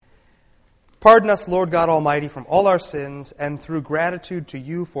Pardon us, Lord God Almighty, from all our sins, and through gratitude to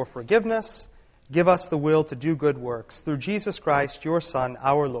you for forgiveness, give us the will to do good works. Through Jesus Christ, your Son,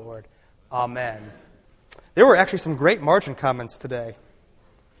 our Lord. Amen. There were actually some great margin comments today.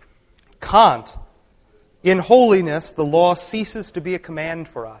 Kant, in holiness, the law ceases to be a command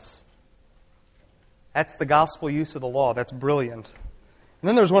for us. That's the gospel use of the law. That's brilliant. And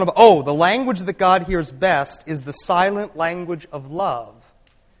then there's one of, the language that God hears best is the silent language of love,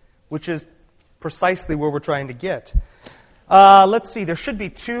 which is precisely where we're trying to get. Let's see, there should be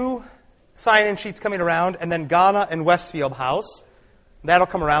 2 sign-in sheets coming around, and then Ghana and Westfield House. That'll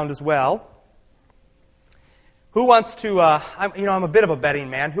come around as well. Who wants to, I'm a bit of a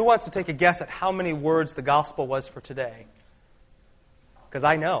betting man. Who wants to take a guess at how many words the gospel was for today? Because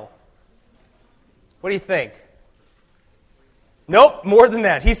I know. What do you think? Nope, more than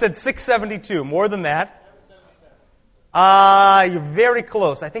that. He said 672. More than that. You're very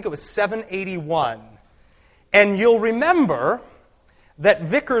close. I think it was 781. And you'll remember that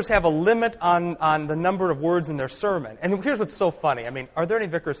vicars have a limit on the number of words in their sermon. And here's what's so funny. I mean, are there any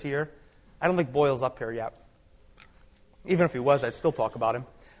vicars here? I don't think Boyle's up here yet. Even if he was, I'd still talk about him.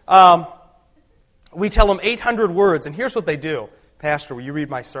 We tell them 800 words, and here's what they do. Pastor, will you read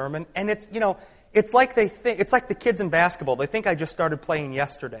my sermon? And it's like it's like the kids in basketball. They think I just started playing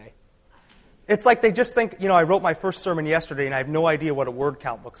yesterday. It's like they just think, I wrote my first sermon yesterday, and I have no idea what a word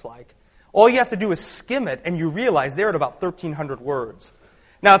count looks like. All you have to do is skim it, and you realize they're at about 1,300 words.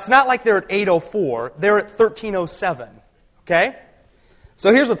 Now, it's not like they're at 804. They're at 1,307. Okay?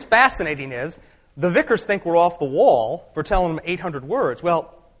 So here's what's fascinating is, the vicars think we're off the wall for telling them 800 words.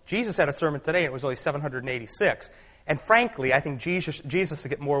 Well, Jesus had a sermon today, and it was only 786. And frankly, I think Jesus will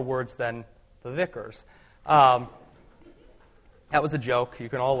get more words than the vicars. That was a joke. You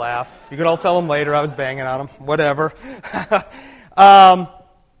can all laugh. You can all tell them later I was banging on them. Whatever.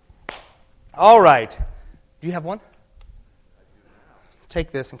 All right. Do you have one?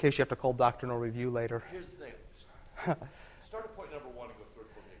 Take this in case you have to call doctrinal review later. Here's the thing. Start at point number 1 and go through it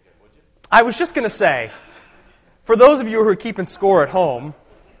for me again, would you? I was just going to say, for those of you who are keeping score at home,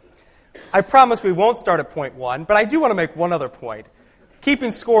 I promise we won't start at point 1, but I do want to make one other point.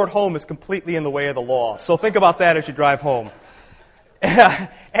 Keeping score at home is completely in the way of the law, so think about that as you drive home.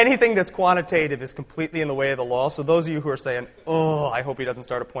 Anything that's quantitative is completely in the way of the law, so those of you who are saying, I hope he doesn't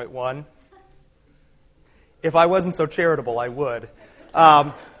start at point 1, if I wasn't so charitable, I would.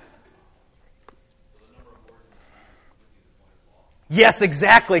 Yes,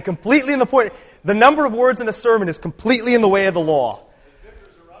 exactly. Completely in the point. The number of words in a sermon is completely in the way of the law.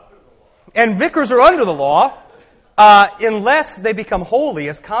 And vicars are under the law, unless they become holy,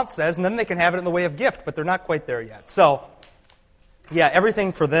 as Kant says, and then they can have it in the way of gift, but they're not quite there yet. So, yeah,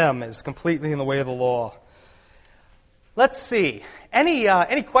 everything for them is completely in the way of the law. Let's see.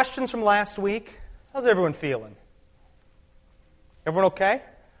 Any questions from last week? How's everyone feeling? Everyone okay?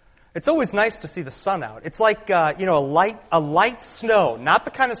 It's always nice to see the sun out. It's like a light snow, not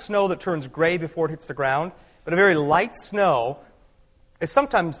the kind of snow that turns gray before it hits the ground, but a very light snow is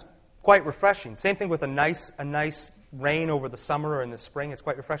sometimes quite refreshing. Same thing with a nice rain over the summer or in the spring. It's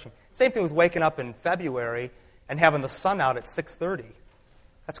quite refreshing. Same thing with waking up in February and having the sun out at 6:30.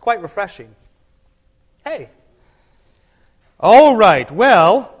 That's quite refreshing. Hey. All right.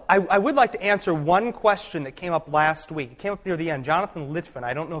 Well, I would like to answer one question that came up last week. It came up near the end. Jonathan Litvin,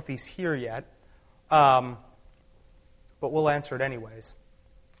 I don't know if he's here yet, but we'll answer it anyways.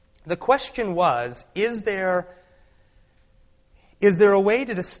 The question was, is there a way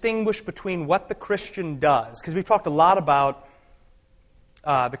to distinguish between what the Christian does? Because we've talked a lot about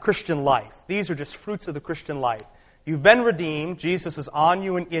the Christian life. These are just fruits of the Christian life. You've been redeemed. Jesus is on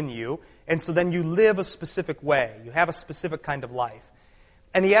you and in you. And so then you live a specific way. You have a specific kind of life.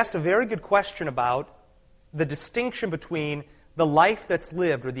 And he asked a very good question about the distinction between the life that's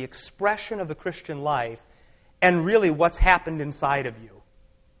lived, or the expression of the Christian life, and really what's happened inside of you.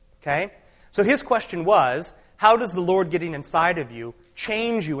 Okay? So his question was, how does the Lord getting inside of you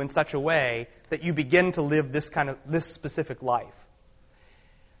change you in such a way that you begin to live this specific life?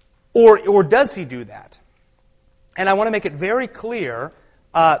 Or does he do that? And I want to make it very clear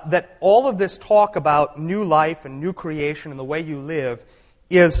that all of this talk about new life and new creation and the way you live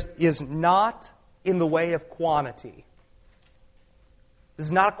is not in the way of quantity. This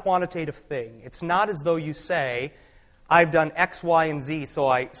is not a quantitative thing. It's not as though you say, I've done X, Y, and Z, so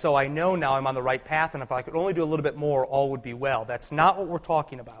I know now I'm on the right path, and if I could only do a little bit more, all would be well. That's not what we're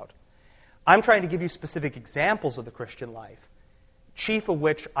talking about. I'm trying to give you specific examples of the Christian life, chief of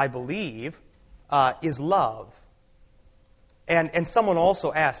which I believe is love. And someone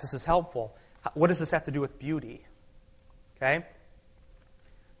also asked, this is helpful, what does this have to do with beauty? Okay?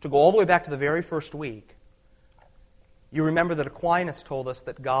 to go all the way back to the very first week, you remember that Aquinas told us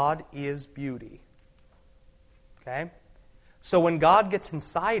that God is beauty. Okay? So when God gets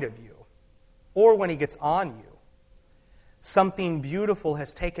inside of you, or when He gets on you, something beautiful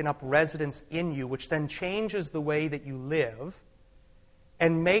has taken up residence in you, which then changes the way that you live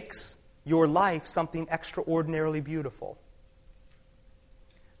and makes your life something extraordinarily beautiful.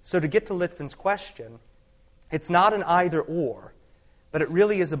 So to get to Litvin's question, it's not an either-or, but it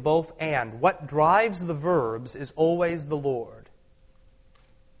really is a both-and. What drives the verbs is always the Lord.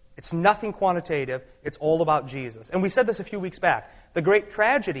 It's nothing quantitative. It's all about Jesus. And we said this a few weeks back. The great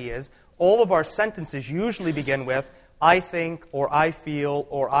tragedy is all of our sentences usually begin with, I think, or I feel,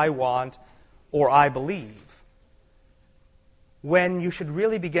 or I want, or I believe. When you should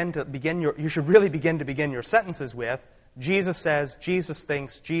really begin to begin your sentences with, Jesus says, Jesus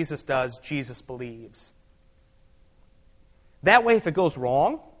thinks, Jesus does, Jesus believes. That way, if it goes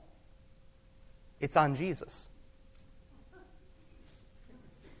wrong, it's on Jesus.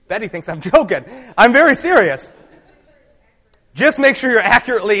 Betty thinks I'm joking. I'm very serious. Just make sure you're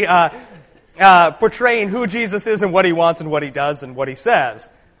accurately portraying who Jesus is and what He wants and what He does and what He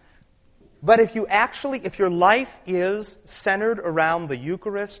says. But if your life is centered around the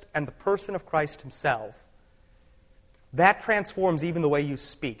Eucharist and the person of Christ Himself, that transforms even the way you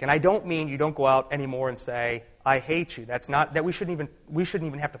speak. And I don't mean you don't go out anymore and say, I hate you. That's not that we shouldn't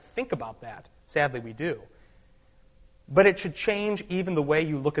even have to think about that. Sadly, we do. But it should change even the way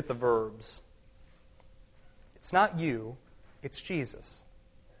you look at the verbs. It's not you, it's Jesus.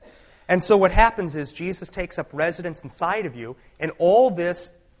 And so what happens is Jesus takes up residence inside of you, and all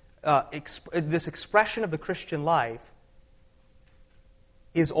this expression of the Christian life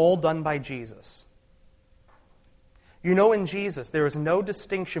is all done by Jesus. You know, in Jesus, there is no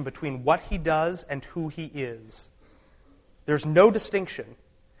distinction between what He does and who He is. There's no distinction.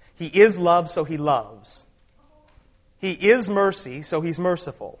 He is love, so He loves. He is mercy, so He's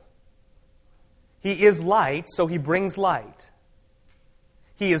merciful. He is light, so He brings light.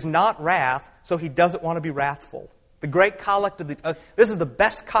 He is not wrath, so He doesn't want to be wrathful. The great collect of this is the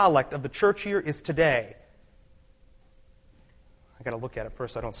best collect of the church year is today. I got to look at it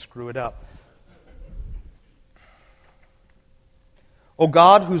first so I don't screw it up. O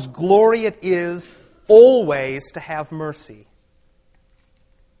God, whose glory it is always to have mercy.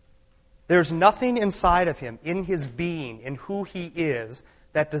 There's nothing inside of Him, in His being, in who He is,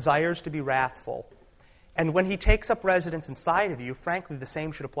 that desires to be wrathful. And when He takes up residence inside of you, frankly, the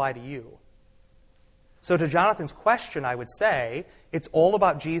same should apply to you. So to Jonathan's question, I would say, it's all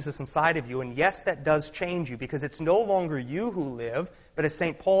about Jesus inside of you. And yes, that does change you, because it's no longer you who live, but as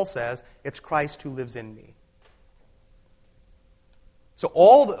St. Paul says, it's Christ who lives in me. So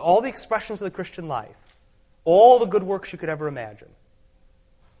all the expressions of the Christian life, all the good works you could ever imagine,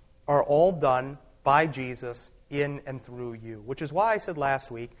 are all done by Jesus in and through you. Which is why I said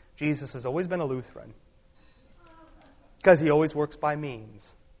last week, Jesus has always been a Lutheran. Because He always works by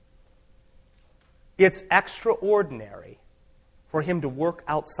means. It's extraordinary for Him to work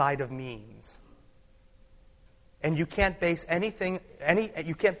outside of means. And you can't base any part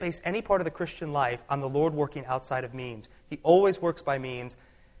of the Christian life on the Lord working outside of means. He always works by means.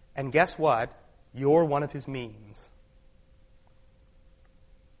 And guess what? You're one of His means.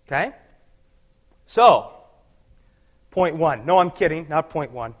 Okay? So, point one. No, I'm kidding. Not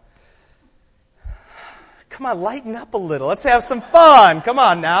point one. Come on, lighten up a little. Let's have some fun. Come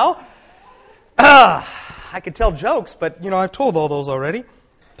on now. I could tell jokes, but, I've told all those already.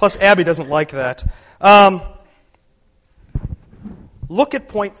 Plus, Abby doesn't like that. Look at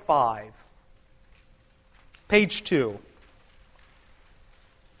point 5. Page 2.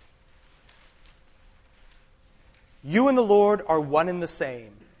 You and the Lord are one and the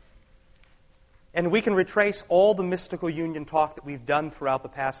same. And we can retrace all the mystical union talk that we've done throughout the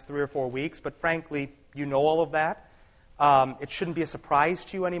past 3 or 4 weeks, but frankly, you know all of that. It shouldn't be a surprise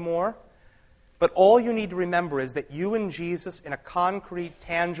to you anymore. But all you need to remember is that you and Jesus, in a concrete,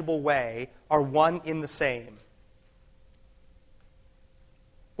 tangible way, are one in the same.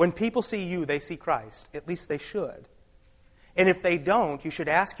 When people see you, they see Christ. At least they should. And if they don't, you should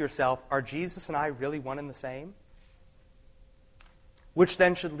ask yourself, are Jesus and I really one and the same? Which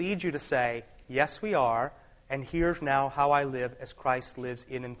then should lead you to say, yes, we are, and here's now how I live as Christ lives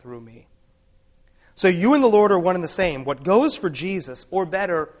in and through me. So you and the Lord are one and the same. What goes for Jesus, or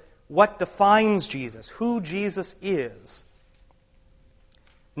better, what defines Jesus, who Jesus is,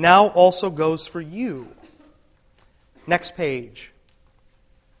 now also goes for you. Next page.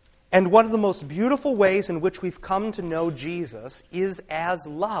 And one of the most beautiful ways in which we've come to know Jesus is as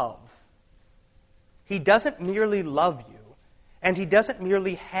love. He doesn't merely love you, And he doesn't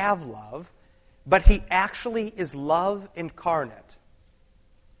merely have love, but he actually is love incarnate.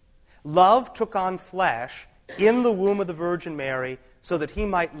 Love took on flesh in the womb of the Virgin Mary so that he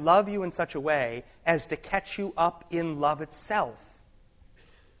might love you in such a way as to catch you up in love itself.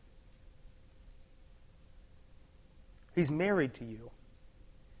 He's married to you.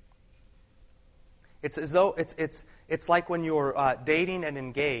 It's as though it's like when you're dating and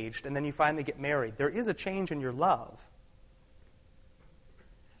engaged and then you finally get married. There is a change in your love.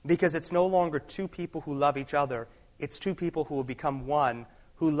 Because it's no longer two people who love each other. It's two people who will become one,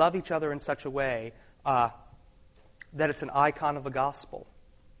 who love each other in such a way that it's an icon of the gospel.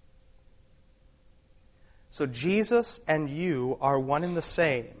 So Jesus and you are one and the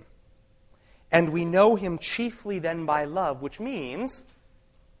same. And we know him chiefly then by love, which means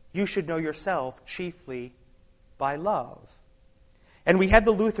you should know yourself chiefly by love. And we had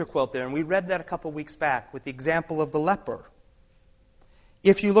the Luther quote there, and we read that a couple weeks back with the example of the leper.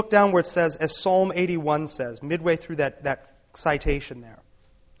 If you look down where it says, as Psalm 81 says, midway through that citation there,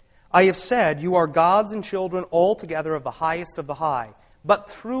 I have said, you are gods and children altogether of the highest of the high, but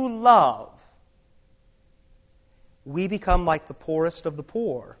through love we become like the poorest of the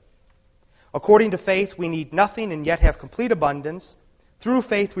poor. According to faith we need nothing and yet have complete abundance. Through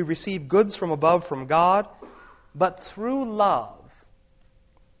faith we receive goods from above from God, but through love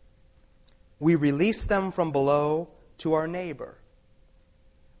we release them from below to our neighbor.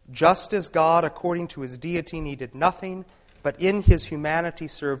 Just as God, according to his deity, needed nothing, but in his humanity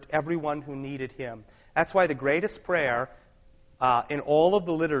served everyone who needed him. That's why the greatest prayer in all of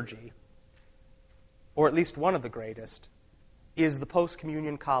the liturgy, or at least one of the greatest, is the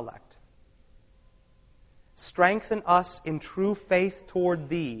post-communion collect. Strengthen us in true faith toward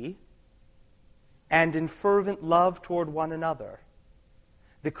thee and in fervent love toward one another.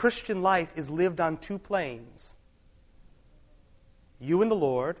 The Christian life is lived on two planes. You and the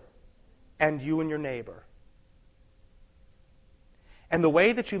Lord, and you and your neighbor. And the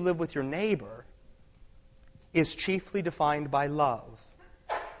way that you live with your neighbor is chiefly defined by love.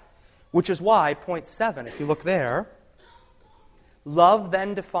 Which is why, point 7, if you look there, love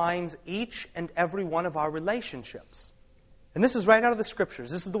then defines each and every one of our relationships. And this is right out of the Scriptures.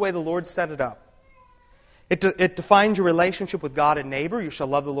 This is the way the Lord set it up. It defines your relationship with God and neighbor. You shall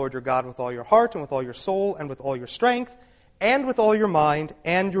love the Lord your God with all your heart and with all your soul and with all your strength and with all your mind,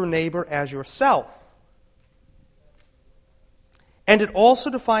 and your neighbor as yourself. And it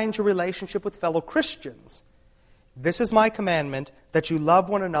also defines your relationship with fellow Christians. This is my commandment, that you love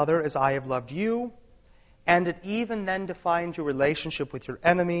one another as I have loved you. And it even then defines your relationship with your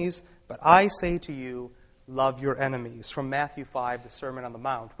enemies. But I say to you, love your enemies. From Matthew 5, the Sermon on the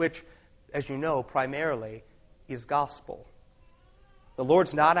Mount, which, as you know, primarily is gospel. The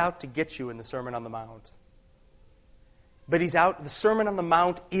Lord's not out to get you in the Sermon on the Mount. But he's out. The Sermon on the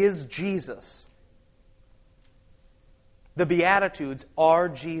Mount is Jesus. The Beatitudes are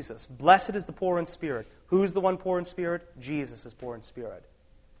Jesus. Blessed is the poor in spirit. Who's the one poor in spirit? Jesus is poor in spirit.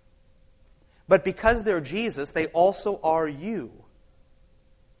 But because they're Jesus, they also are you.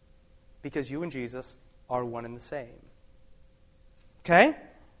 Because you and Jesus are one and the same. Okay?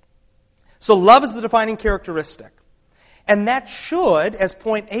 So love is the defining characteristic. And that should, as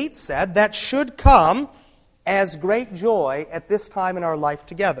point 8 said, that should come as great joy at this time in our life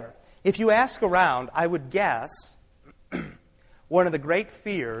together. If you ask around, I would guess one of the great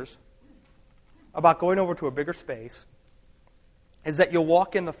fears about going over to a bigger space is that you'll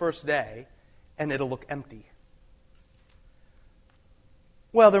walk in the first day and it'll look empty.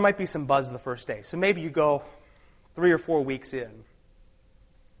 Well, there might be some buzz the first day. So maybe you go 3 or 4 weeks in,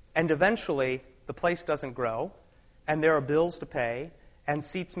 and eventually the place doesn't grow, and there are bills to pay, and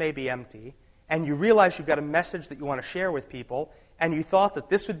seats may be empty, and you realize you've got a message that you want to share with people, and you thought that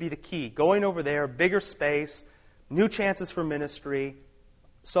this would be the key. Going over there, bigger space, new chances for ministry,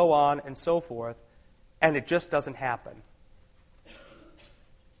 so on and so forth, and it just doesn't happen.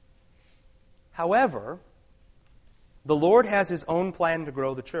 However, the Lord has his own plan to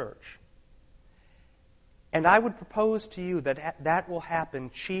grow the church. And I would propose to you that that will happen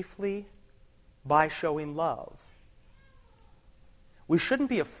chiefly by showing love. We shouldn't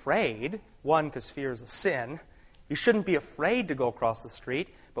be afraid, one, because fear is a sin. You shouldn't be afraid to go across the street,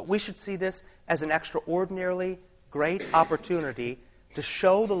 but we should see this as an extraordinarily great opportunity to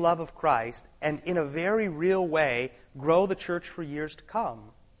show the love of Christ and in a very real way grow the church for years to come.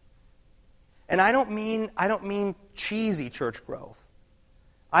 And I don't mean cheesy church growth.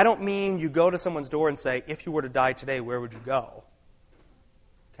 I don't mean you go to someone's door and say, if you were to die today, where would you go?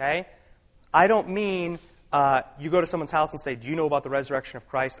 Okay? I don't mean you go to someone's house and say, do you know about the resurrection of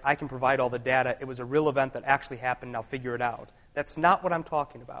Christ? I can provide all the data. It was a real event that actually happened. Now figure it out. That's not what I'm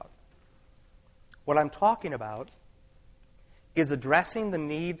talking about. What I'm talking about is addressing the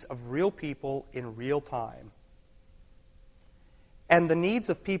needs of real people in real time. And the needs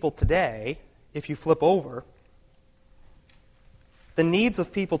of people today, if you flip over, the needs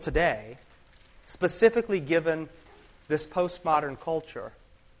of people today, specifically given this postmodern culture,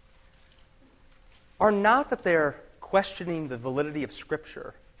 are not that they're questioning the validity of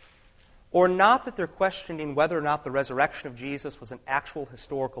Scripture, or not that they're questioning whether or not the resurrection of Jesus was an actual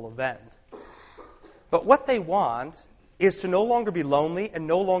historical event. But what they want is to no longer be lonely and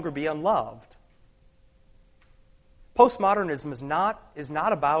no longer be unloved. Postmodernism is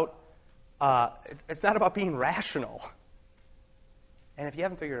not about it's not about being rational. And if you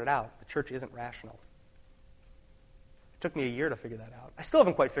haven't figured it out, the church isn't rational. It took me a year to figure that out. I still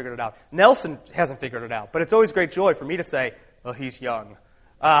haven't quite figured it out. Nelson hasn't figured it out, but it's always great joy for me to say, "Oh, he's young,"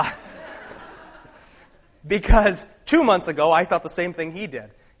 because 2 months ago I thought the same thing he did,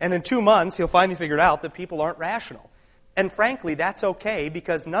 and in 2 months he'll finally figure out that people aren't rational. And frankly, that's okay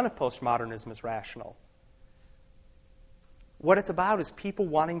because none of postmodernism is rational. What it's about is people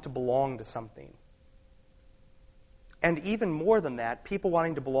wanting to belong to something. And even more than that, people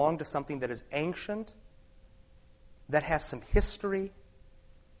wanting to belong to something that is ancient, that has some history,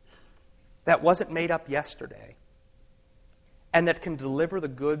 that wasn't made up yesterday, and that can deliver the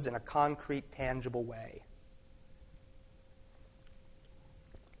goods in a concrete, tangible way.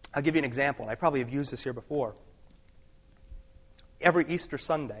 I'll give you an example, and I probably have used this here before. Every Easter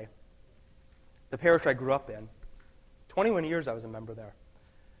Sunday, the parish I grew up in, 21 years I was a member there,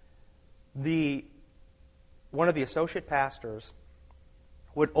 one of the associate pastors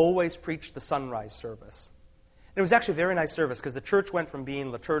would always preach the sunrise service. And it was actually a very nice service because the church went from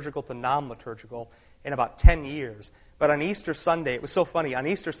being liturgical to non-liturgical in about 10 years. But on Easter Sunday, it was so funny, on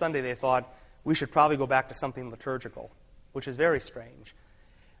Easter Sunday they thought we should probably go back to something liturgical, which is very strange.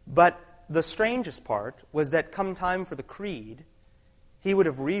 But the strangest part was that come time for the creed, he would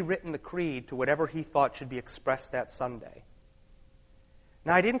have rewritten the creed to whatever he thought should be expressed that Sunday.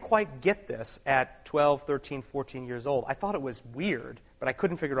 Now, I didn't quite get this at 12, 13, 14 years old. I thought it was weird, but I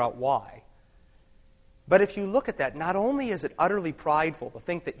couldn't figure out why. But if you look at that, not only is it utterly prideful to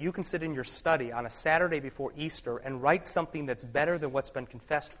think that you can sit in your study on a Saturday before Easter and write something that's better than what's been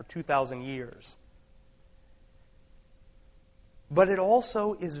confessed for 2,000 years, but it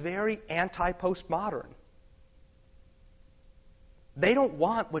also is very anti-postmodern. They don't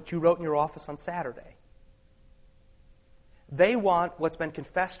want what you wrote in your office on Saturday. They want what's been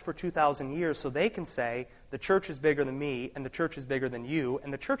confessed for 2,000 years so they can say, the church is bigger than me, and the church is bigger than you,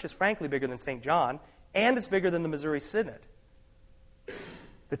 and the church is frankly bigger than St. John, and it's bigger than the Missouri Synod.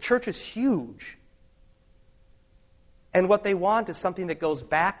 The church is huge. And what they want is something that goes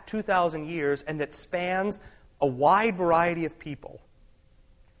back 2,000 years and that spans a wide variety of people.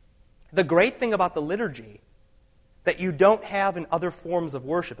 The great thing about the liturgy that you don't have in other forms of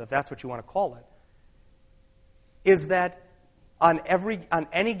worship, if that's what you want to call it, is that on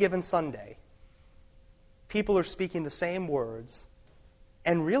any given Sunday, people are speaking the same words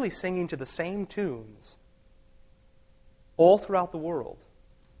and really singing to the same tunes all throughout the world.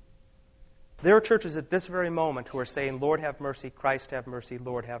 There are churches at this very moment who are saying, Lord have mercy, Christ have mercy,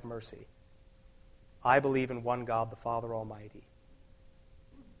 Lord have mercy. I believe in one God, the Father Almighty.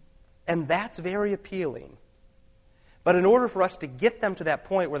 And that's very appealing. But in order for us to get them to that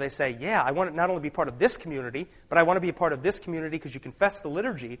point where they say, yeah, I want to not only be part of this community, but I want to be a part of this community because you confess the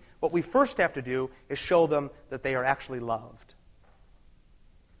liturgy, what we first have to do is show them that they are actually loved.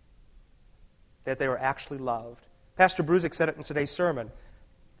 That they are actually loved. Pastor Bruzik said it in today's sermon.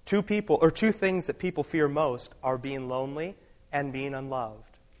 Two things that people fear most are being lonely and being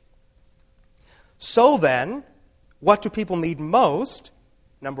unloved. So then, what do people need most?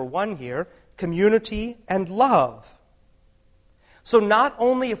 Number one here, community and love. So not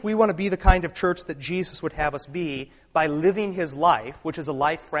only if we want to be the kind of church that Jesus would have us be by living his life, which is a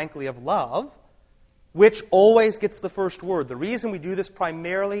life, frankly, of love, which always gets the first word. The reason we do this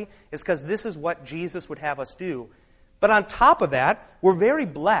primarily is because this is what Jesus would have us do. But on top of that, we're very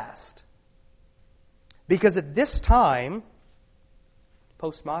blessed. Because at this time,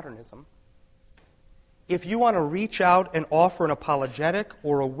 postmodernism, if you want to reach out and offer an apologetic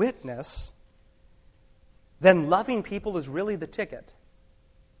or a witness, then loving people is really the ticket.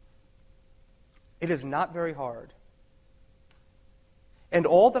 It is not very hard. And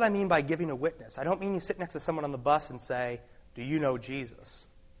all that I mean by giving a witness, I don't mean you sit next to someone on the bus and say, do you know Jesus?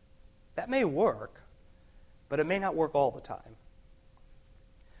 That may work, but it may not work all the time.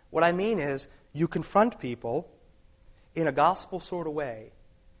 What I mean is you confront people in a gospel sort of way,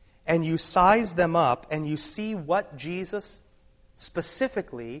 and you size them up, and you see what Jesus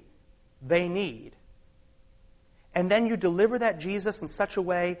specifically they need. And then you deliver that Jesus in such a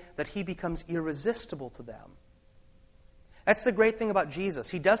way that he becomes irresistible to them. That's the great thing about Jesus.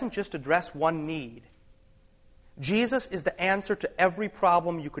 He doesn't just address one need. Jesus is the answer to every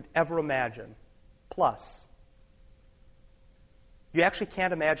problem you could ever imagine, plus. You actually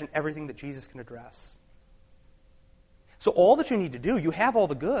can't imagine everything that Jesus can address. So all that you need to do, you have all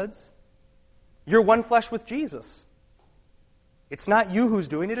the goods. You're one flesh with Jesus. It's not you who's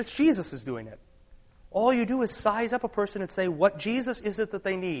doing it, it's Jesus who's doing it. All you do is size up a person and say, what Jesus is it that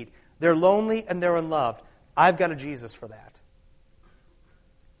they need? They're lonely and they're unloved. I've got a Jesus for that.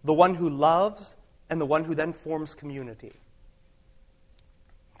 The one who loves and the one who then forms community.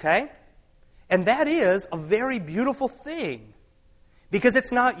 Okay? And that is a very beautiful thing. Because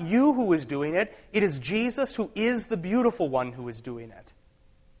it's not you who is doing it. It is Jesus who is the beautiful one who is doing it.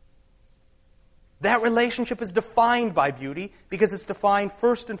 That relationship is defined by beauty because it's defined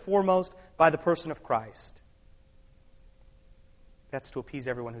first and foremost by the person of Christ. That's to appease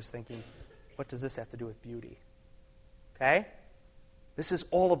everyone who's thinking, what does this have to do with beauty? Okay? This is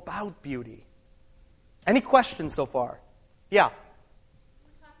all about beauty. Any questions so far? Yeah.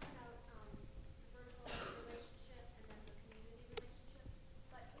 We're talking about the vertical relationship and then the community relationship.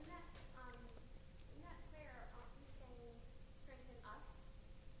 But in that prayer, aren't we saying strengthen us?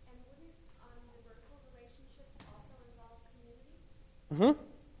 And wouldn't the vertical relationship also involve community?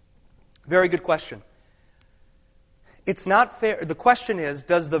 Very good question. It's not fair. The question is,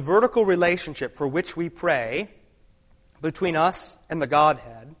 does the vertical relationship for which we pray between us and the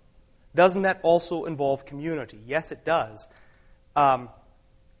Godhead, doesn't that also involve community? Yes, it does. God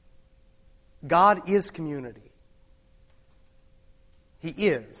is community. He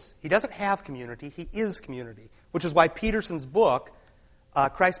is. He doesn't have community. He is community, which is why Peterson's book,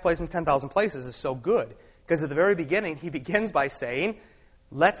 Christ Plays in 10,000 Places, is so good. Because at the very beginning, he begins by saying,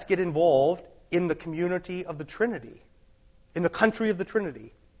 let's get involved in the community of the Trinity, in the country of the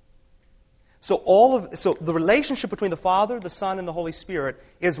Trinity. So the relationship between the Father, the Son, and the Holy Spirit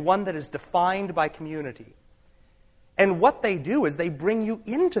is one that is defined by community. And what they do is they bring you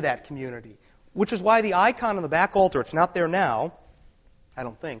into that community, which is why the icon on the back altar, it's not there now, I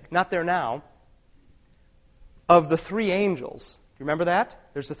don't think, not there now, of the three angels. You remember that?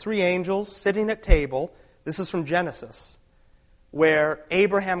 There's the three angels sitting at table. This is from Genesis, where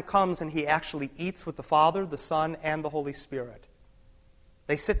Abraham comes and he actually eats with the Father, the Son, and the Holy Spirit.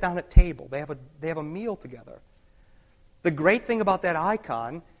 They sit down at table. They have a meal together. The great thing about that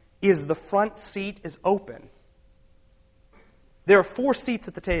icon is the front seat is open. There are 4 seats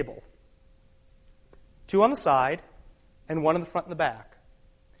at the table. 2 on the side and 1 in the front and the back.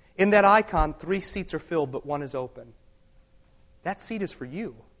 In that icon, 3 seats are filled, but 1 is open. That seat is for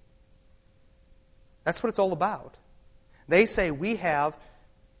you. That's what it's all about. They say we have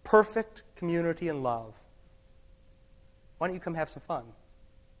perfect community and love. Why don't you come have some fun?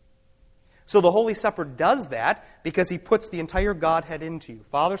 So the Holy Supper does that because he puts the entire Godhead into you.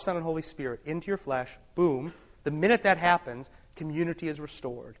 Father, Son, and Holy Spirit into your flesh. Boom. The minute that happens, community is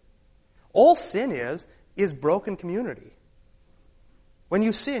restored. All sin is broken community. When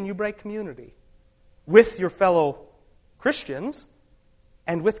you sin, you break community with your fellow Christians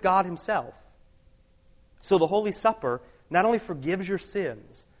and with God himself. So the Holy Supper not only forgives your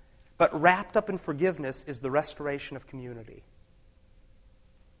sins, but wrapped up in forgiveness is the restoration of community.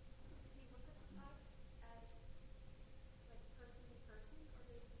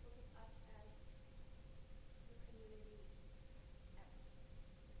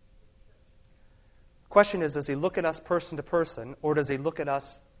 The question is, does he look at us person to person, or does he look at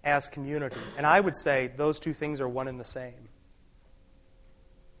us as community? And I would say those two things are one and the same.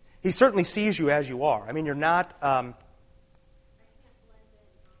 He certainly sees you as you are. I mean, you're not...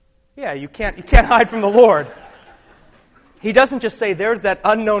 you can't hide from the Lord. He doesn't just say, there's that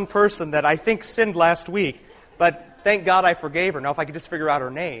unknown person that I think sinned last week, but thank God I forgave her. Now if I could just figure out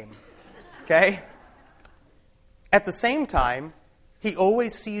her name. Okay? At the same time, he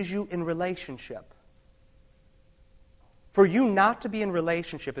always sees you in relationship. For you not to be in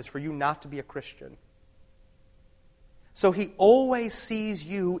relationship is for you not to be a Christian. So he always sees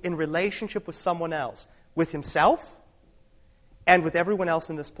you in relationship with someone else, with himself and with everyone else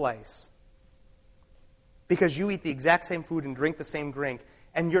in this place. Because you eat the exact same food and drink the same drink.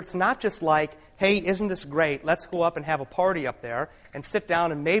 And it's not just like, hey, isn't this great? Let's go up and have a party up there and sit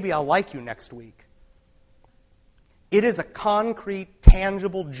down and maybe I'll like you next week. It is a concrete,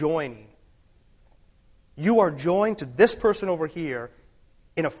 tangible joining. You are joined to this person over here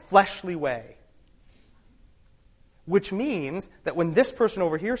in a fleshly way. Which means that when this person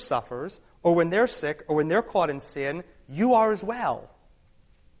over here suffers, or when they're sick, or when they're caught in sin, you are as well.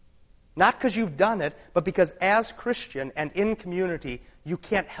 Not because you've done it, but because as Christian and in community, you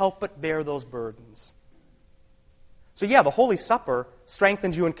can't help but bear those burdens. So yeah, the Holy Supper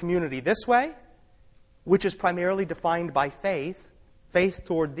strengthens you in community this way, which is primarily defined by faith, faith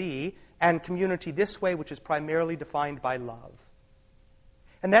toward thee, and community this way, which is primarily defined by love.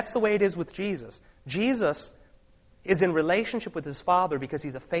 And that's the way it is with Jesus. Jesus is in relationship with his Father because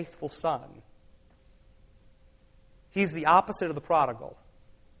he's a faithful son. He's the opposite of the prodigal.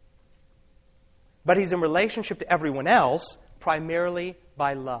 But he's in relationship to everyone else primarily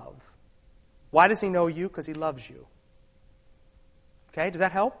by love. Why does he know you? Because he loves you. Okay, does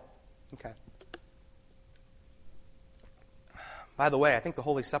that help? Okay. By the way, I think the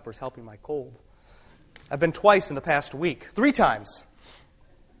Holy Supper is helping my cold. I've been twice in the past week. 3 times.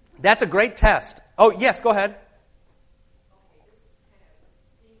 That's a great test. Oh, yes, go ahead. Okay, this is kind of,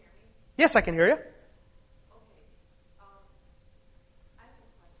 can you hear me? Yes, I can hear you. Okay, I have a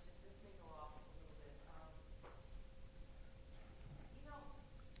question. This may go off a little bit.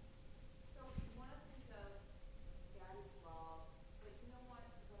 So one of the things of God is love, but you know what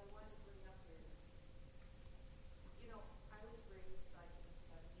I wanted to bring up is, I was raised like in the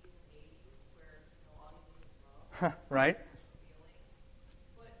 70s and 80s where, all you need is love. Right. Feelings.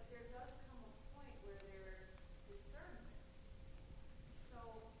 But there does come a point where there's discernment. So,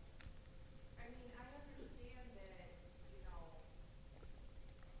 I understand that,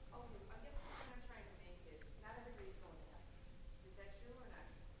 okay, I guess the point I'm trying to make is not everybody's going to heaven. Is that true or not?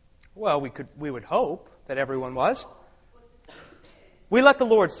 Well, we would hope that everyone was. But the truth is, We let the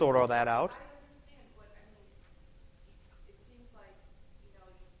Lord sort all that out. I understand, but it seems like,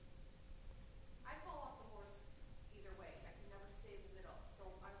 I fall off the horse either way. I can never stay in the middle.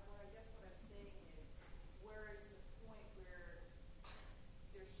 So I guess what I'm saying is, where is the point where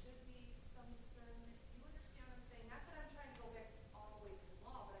there should be some discernment? Do you understand what I'm saying? Not that I'm trying to go back all the way to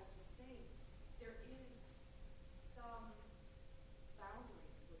law, but I'm just saying there is some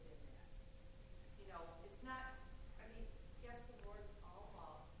boundaries within that. It's not, yes, the Lord is all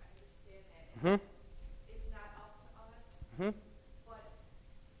love. I understand that. Mhm. It's not up to us. Mhm. But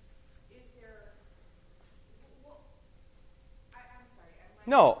is there, I'm sorry.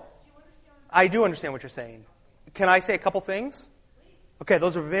 No. Do you understand what I'm I do understand what you're saying. Can I say a couple things? Okay,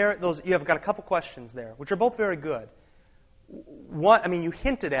 you have got a couple questions there, which are both very good. One, you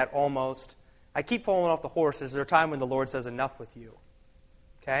hinted at almost, I keep falling off the horse. Is there a time when the Lord says enough with you?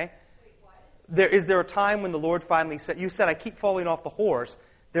 Okay? Wait, what? Is there a time when the Lord finally said, you said I keep falling off the horse.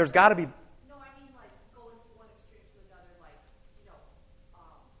 There's got to be, No, I mean like going from one extreme to another, like,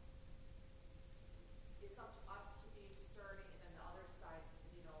 it's up to us to be discerning, and then the other side,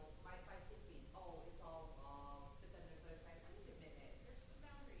 my thinking, it's all love, but then there's the other side, wait a minute, there's some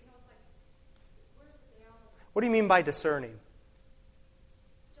boundary, it's like, where's the balance? what do you mean by discerning?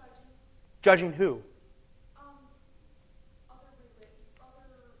 Judging, Judging who? not other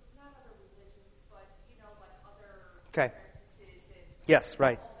religions, but, like other Okay. practices, and, Yes,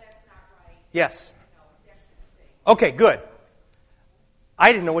 right. that's not right, Yes. that kind of thing. Okay, good.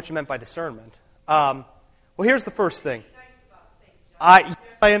 I didn't know what you meant by discernment. Well, here's the first thing. Nice about saying judging.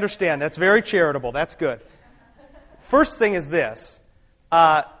 I understand. That's very charitable. That's good. First thing is this.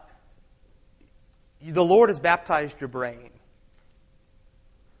 The Lord has baptized your brain.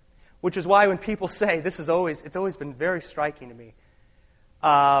 Which is why when people say, it's always been very striking to me.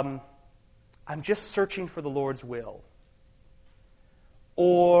 I'm just searching for the Lord's will.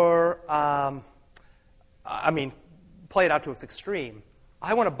 Or, play it out to its extreme.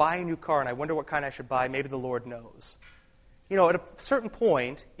 I want to buy a new car, and I wonder what kind I should buy. Maybe the Lord knows. At a certain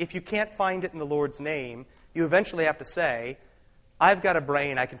point, if you can't find it in the Lord's name, you eventually have to say, I've got a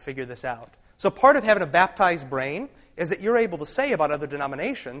brain, I can figure this out. So part of having a baptized brain is that you're able to say about other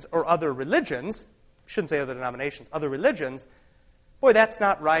denominations or other religions, shouldn't say other denominations, other religions, boy, that's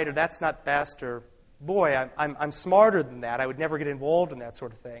not right, or that's not best, or boy, I'm smarter than that. I would never get involved in that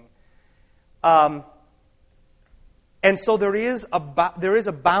sort of thing. And so there is a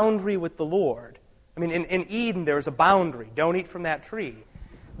boundary with the Lord. In Eden, there is a boundary. Don't eat from that tree.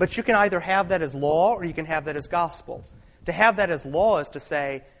 But you can either have that as law or you can have that as gospel. To have that as law is to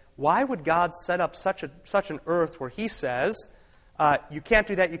say, why would God set up such an earth where he says, you can't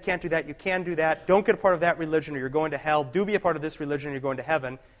do that, you can't do that, you can do that, don't get a part of that religion or you're going to hell, do be a part of this religion or you're going to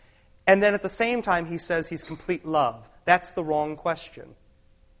heaven. And then at the same time, he says he's complete love. That's the wrong question.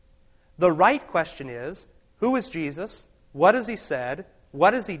 The right question is, who is Jesus? What has he said?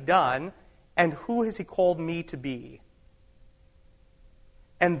 What has he done? And who has he called me to be?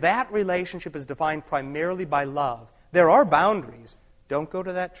 And that relationship is defined primarily by love. There are boundaries. Don't go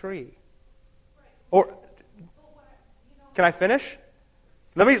to that tree. Or can I finish?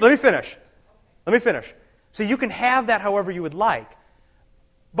 Let me finish. Let me finish. So you can have that however you would like.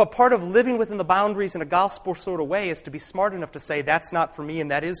 But part of living within the boundaries in a gospel sort of way is to be smart enough to say, that's not for me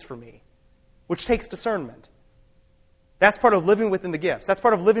and that is for me, which takes discernment. That's part of living within the gifts. That's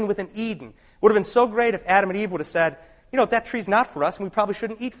part of living within Eden. It would have been so great if Adam and Eve would have said, that tree's not for us and we probably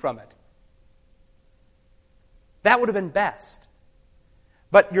shouldn't eat from it. That would have been best.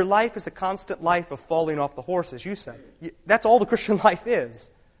 But your life is a constant life of falling off the horse, as you said. That's all the Christian life is.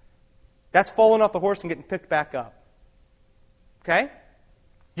 That's falling off the horse and getting picked back up. Okay?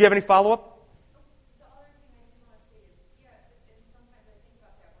 Do you have any follow-up? The other thing I do want to say is, and sometimes I think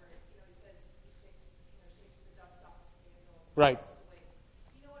about that where, he says he shakes the dust off his sandals. Right.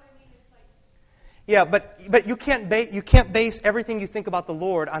 You know what I mean? It's like... Yeah, but you can't base everything you think about the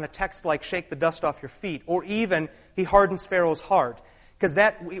Lord on a text like shake the dust off your feet, or even he hardens Pharaoh's heart. Because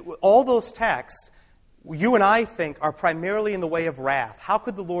all those texts, you and I think, are primarily in the way of wrath. How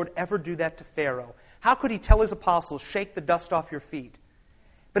could the Lord ever do that to Pharaoh? How could he tell his apostles, shake the dust off your feet?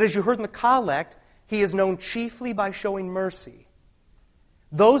 But as you heard in the collect, he is known chiefly by showing mercy.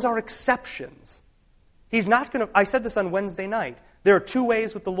 Those are exceptions. He's not going to... I said this on Wednesday night. There are two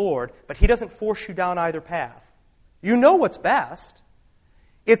ways with the Lord, but he doesn't force you down either path. You know what's best.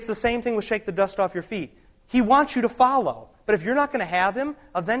 It's the same thing with shake the dust off your feet. He wants you to follow. But if you're not going to have him,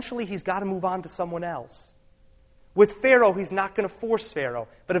 eventually he's got to move on to someone else. With Pharaoh, he's not going to force Pharaoh.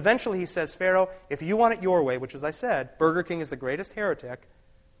 But eventually he says, Pharaoh, if you want it your way, which as I said, Burger King is the greatest heretic,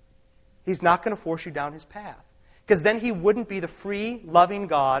 he's not going to force you down his path. Because then he wouldn't be the free, loving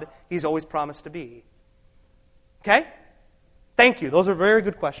God he's always promised to be. Okay? Thank you. Those are very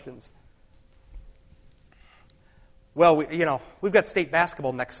good questions. Well, we've got state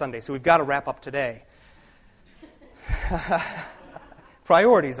basketball next Sunday, so we've got to wrap up today.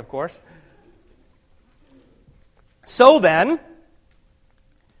 Priorities, of course. So then,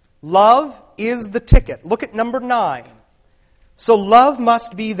 love is the ticket. Look at number 9. So love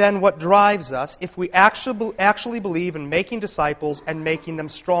must be then what drives us if we actually believe in making disciples and making them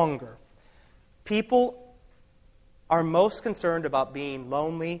stronger. People are most concerned about being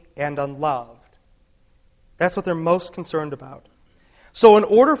lonely and unloved. That's what they're most concerned about. So in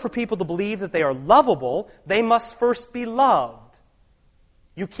order for people to believe that they are lovable, they must first be loved.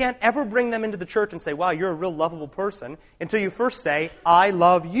 You can't ever bring them into the church and say, wow, you're a real lovable person, until you first say, I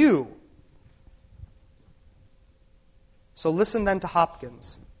love you. So listen then to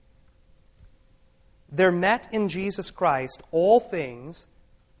Hopkins. There met in Jesus Christ all things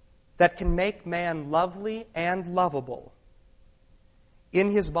that can make man lovely and lovable.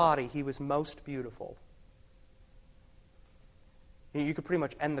 In his body he was most beautiful. You could pretty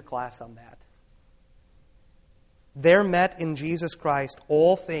much end the class on that. There met in Jesus Christ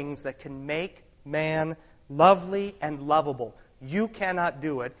all things that can make man lovely and lovable. You cannot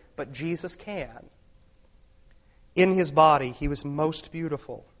do it, but Jesus can. In his body, he was most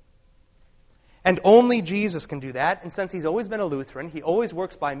beautiful. And only Jesus can do that. And since he's always been a Lutheran, he always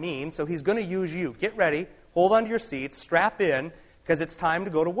works by means, so he's going to use you. Get ready, hold on to your seats, strap in, because it's time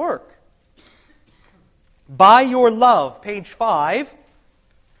to go to work. By your love, page 5,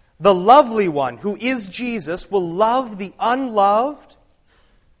 the lovely one, who is Jesus, will love the unloved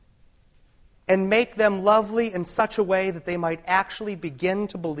and make them lovely in such a way that they might actually begin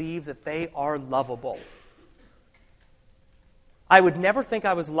to believe that they are lovable. I would never think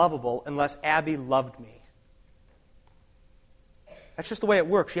I was lovable unless Abby loved me. That's just the way it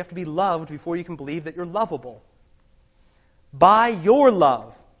works. You have to be loved before you can believe that you're lovable. By your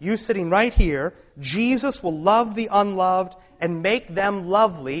love, you sitting right here, Jesus will love the unloved and make them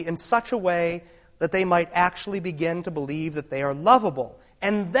lovely in such a way that they might actually begin to believe that they are lovable.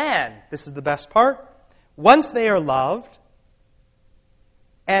 And then, this is the best part, once they are loved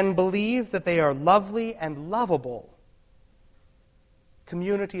and believe that they are lovely and lovable,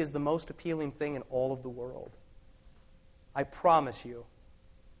 community is the most appealing thing in all of the world. I promise you.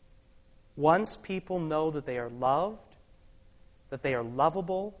 Once people know that they are loved, that they are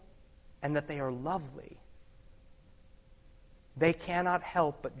lovable, and that they are lovely, they cannot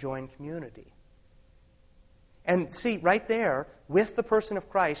help but join community. And see, right there, with the person of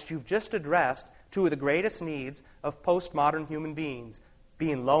Christ, you've just addressed two of the greatest needs of postmodern human beings,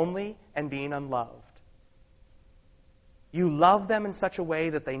 being lonely and being unloved. You love them in such a way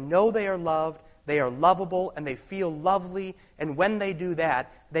that they know they are loved, they are lovable, and they feel lovely, and when they do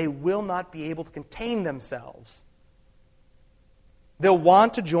that, they will not be able to contain themselves. They'll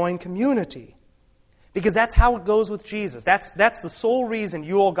want to join community. Because that's how it goes with Jesus. That's the sole reason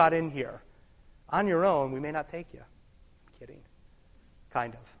you all got in here. On your own, we may not take you. I'm kidding.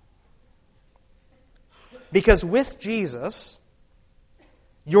 Kind of. Because with Jesus,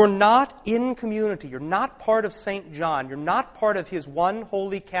 you're not in community. You're not part of St. John. You're not part of his one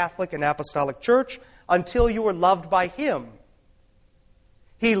holy Catholic and Apostolic Church until you are loved by him.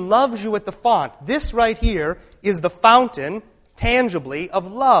 He loves you at the font. This right here is the fountain, tangibly,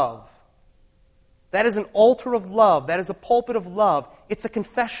 of love. That is an altar of love. That is a pulpit of love. It's a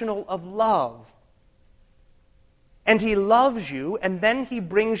confessional of love. And he loves you, and then he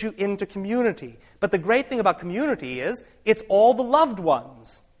brings you into community. But the great thing about community is it's all the loved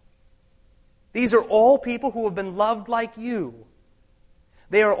ones. These are all people who have been loved like you.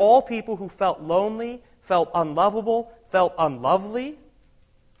 They are all people who felt lonely, felt unlovable, felt unlovely,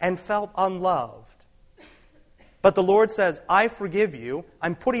 and felt unloved. But the Lord says, I forgive you,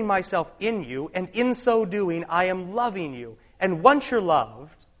 I'm putting myself in you, and in so doing, I am loving you. And once you're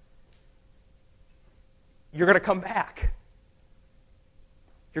loved, you're going to come back.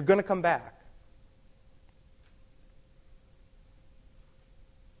 You're going to come back.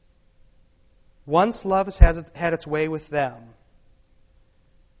 Once love has had its way with them,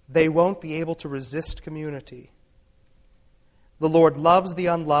 they won't be able to resist community. The Lord loves the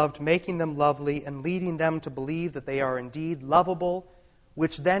unloved, making them lovely and leading them to believe that they are indeed lovable,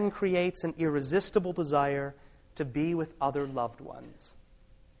 which then creates an irresistible desire to be with other loved ones.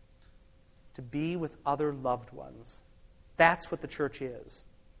 To be with other loved ones. That's what the church is.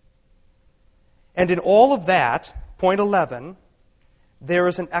 And in all of that, point 11, there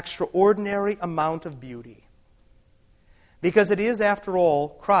is an extraordinary amount of beauty. Because it is, after all,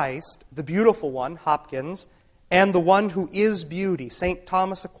 Christ, the beautiful one, Hopkins, and the one who is beauty, St.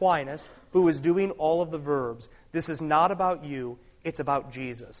 Thomas Aquinas, who is doing all of the verbs. This is not about you, it's about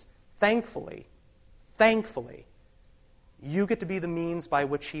Jesus. Thankfully, you get to be the means by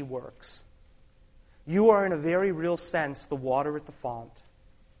which he works. You are in a very real sense the water at the font.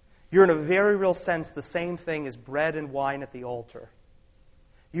 You're in a very real sense the same thing as bread and wine at the altar.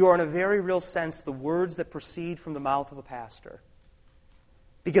 You are in a very real sense the words that proceed from the mouth of a pastor.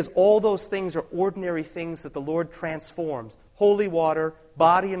 Because all those things are ordinary things that the Lord transforms. Holy water,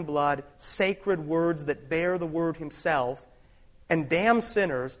 body and blood, sacred words that bear the word himself, and damn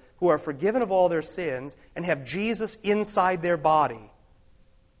sinners who are forgiven of all their sins and have Jesus inside their body.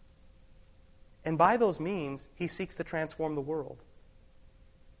 And by those means, he seeks to transform the world.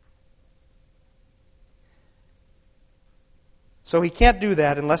 So he can't do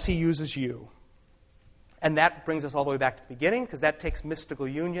that unless he uses you. And that brings us all the way back to the beginning, because that takes mystical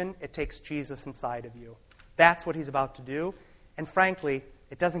union. It takes Jesus inside of you. That's what he's about to do. And frankly,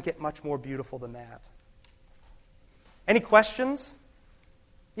 it doesn't get much more beautiful than that. Any questions?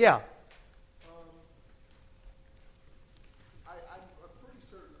 Yeah. I'm pretty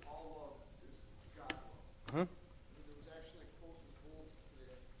certain all love is God love. Mm-hmm. There was actually a quote in the book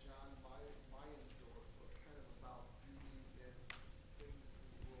that John Mayer endorsed, kind of about beauty and things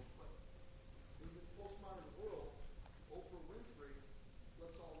in the world. But in this postmodern world, Oprah Winfrey,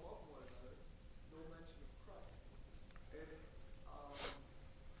 let's all love one another, no mention of Christ. And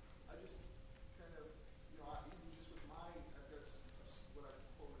I just kind of, even just with my, I guess, what I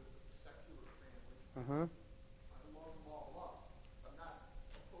quote as a secular family, Mm-hmm. I love them all up. I'm not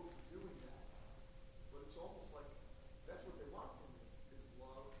opposed to doing that. But it's almost like that's what they want from me, is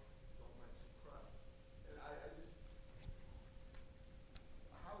love, don't mention Christ. And I just,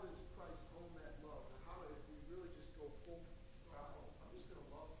 how does Christ own that love? And how, if we really just go full throttle, I'm just going to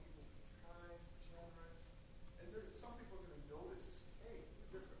love people, be kind, generous. And some people are going to notice, hey,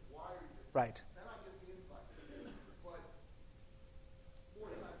 you're different. Why are you different? Right. Then I get the invite. But more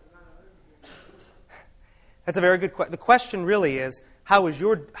times than not, I don't even think That's a very good question. The question really is, how is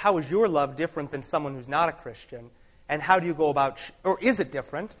your love different than someone who's not a Christian? And how do you go about, or is it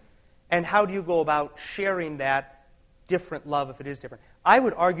different? And how do you go about sharing that different love if it is different? I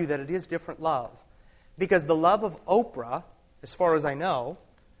would argue that it is different love. Because the love of Oprah, as far as I know,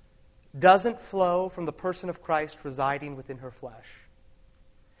 doesn't flow from the person of Christ residing within her flesh.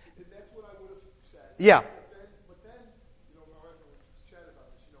 that's what I would have said. Yeah. But then, my wife and I just chatted about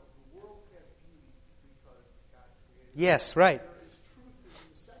this. The world has beauty because God created it. Yes, right. There is truth in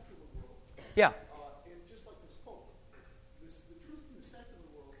the secular world. Yeah. And just like this quote, the truth in the secular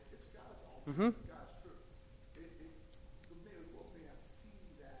world, it's God's all Mm-hmm. truth. It's God's truth. The world may not see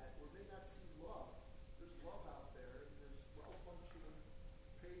that, or may not see love. There's love out there. There's well-functioning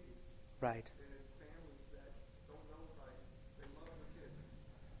pagans Right. and families that don't know Christ. They love their kids.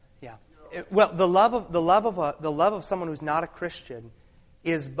 Yeah. Well, the love of someone who's not a Christian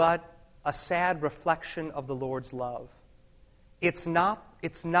is but a sad reflection of the Lord's love. It's not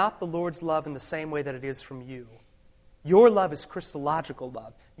the Lord's love in the same way that it is from you. Your love is Christological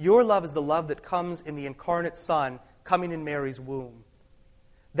love. Your love is the love that comes in the incarnate Son coming in Mary's womb.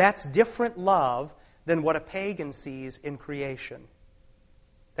 That's different love than what a pagan sees in creation.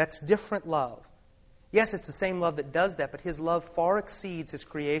 That's different love. Yes, it's the same love that does that, but his love far exceeds his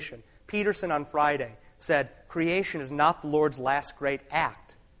creation. Peterson on Friday said, creation is not the Lord's last great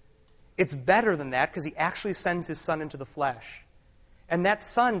act. It's better than that because he actually sends his Son into the flesh. And that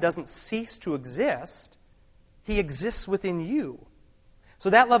Son doesn't cease to exist. He exists within you. So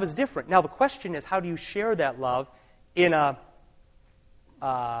that love is different. Now the question is, how do you share that love in a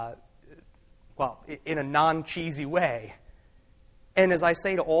non-cheesy way? And as I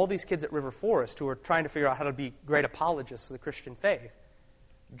say to all these kids at River Forest who are trying to figure out how to be great apologists of the Christian faith,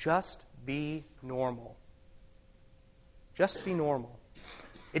 just be normal. Just be normal.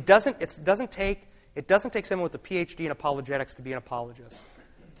 It doesn't take someone with a PhD in apologetics to be an apologist.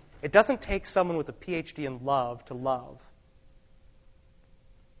 It doesn't take someone with a PhD in love to love.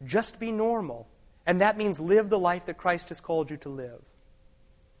 Just be normal. And that means live the life that Christ has called you to live.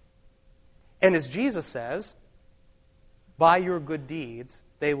 And as Jesus says, by your good deeds,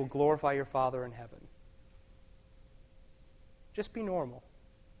 they will glorify your Father in heaven. Just be normal.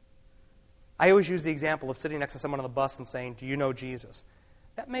 I always use the example of sitting next to someone on the bus and saying, do you know Jesus?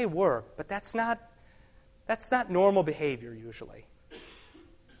 That may work, but that's not normal behavior usually.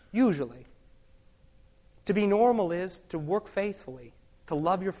 Usually. To be normal is to work faithfully, to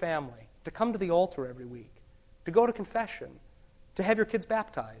love your family, to come to the altar every week, to go to confession, to have your kids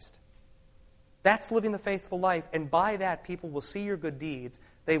baptized. That's living the faithful life, and by that people will see your good deeds,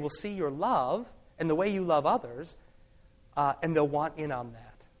 they will see your love and the way you love others, and they'll want in on that.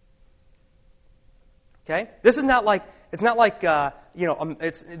 Okay? This is not like this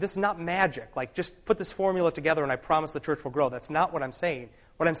is not magic. Like just put this formula together and I promise the church will grow. That's not what I'm saying.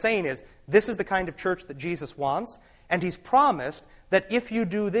 What I'm saying is this is the kind of church that Jesus wants, and he's promised that if you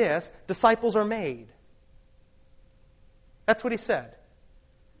do this, disciples are made. That's what he said.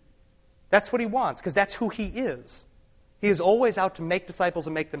 That's what he wants, because that's who he is. He is always out to make disciples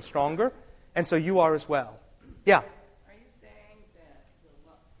and make them stronger, and so you are as well. Yeah? Are you saying that the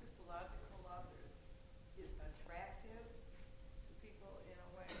Christological love is attractive to people in a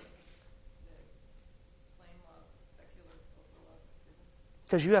way that plain love, secular love isn't?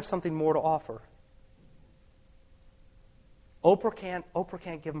 Because you have something more to offer. Oprah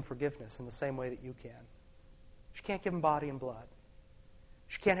can't give them forgiveness in the same way that you can. She can't give them body and blood.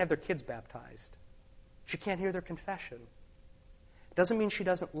 She can't have their kids baptized. She can't hear their confession. It doesn't mean she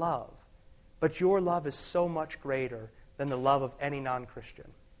doesn't love, but your love is so much greater than the love of any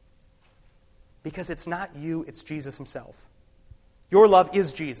non-Christian. Because it's not you, it's Jesus himself. Your love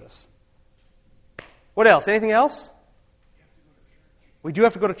is Jesus. What else? Anything else? We do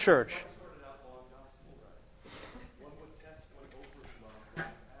have to go to church.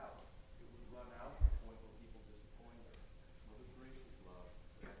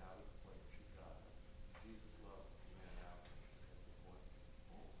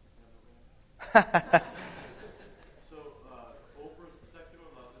 Oprah's secular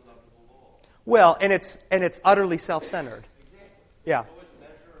love is under the law. Well, and it's utterly self-centered. Exactly. Yeah. It's always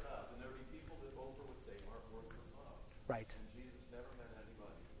measuring us, and there would be people that Oprah would say aren't worthy of love. Right. And Jesus never met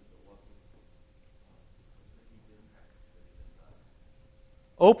anybody that wasn't that he didn't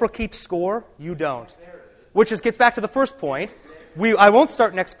have. Oprah keeps score, you don't. Which gets back to the first point. I won't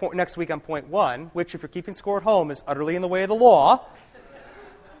start next week on point 1, which, if you're keeping score at home, is utterly in the way of the law.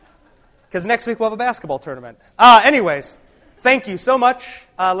 Because next week we'll have a basketball tournament. Anyways, thank you so much.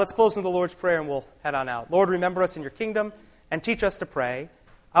 Let's close in the Lord's Prayer and we'll head on out. Lord, remember us in your kingdom and teach us to pray.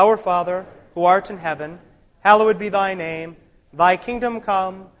 Our Father, who art in heaven, hallowed be thy name. Thy kingdom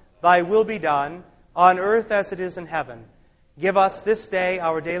come, thy will be done, on earth as it is in heaven. Give us this day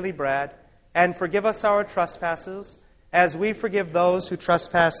our daily bread, and forgive us our trespasses, as we forgive those who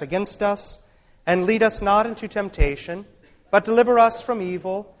trespass against us. And lead us not into temptation, but deliver us from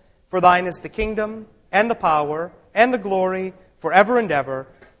evil. For thine is the kingdom, and the power, and the glory, forever and ever.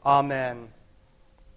 Amen.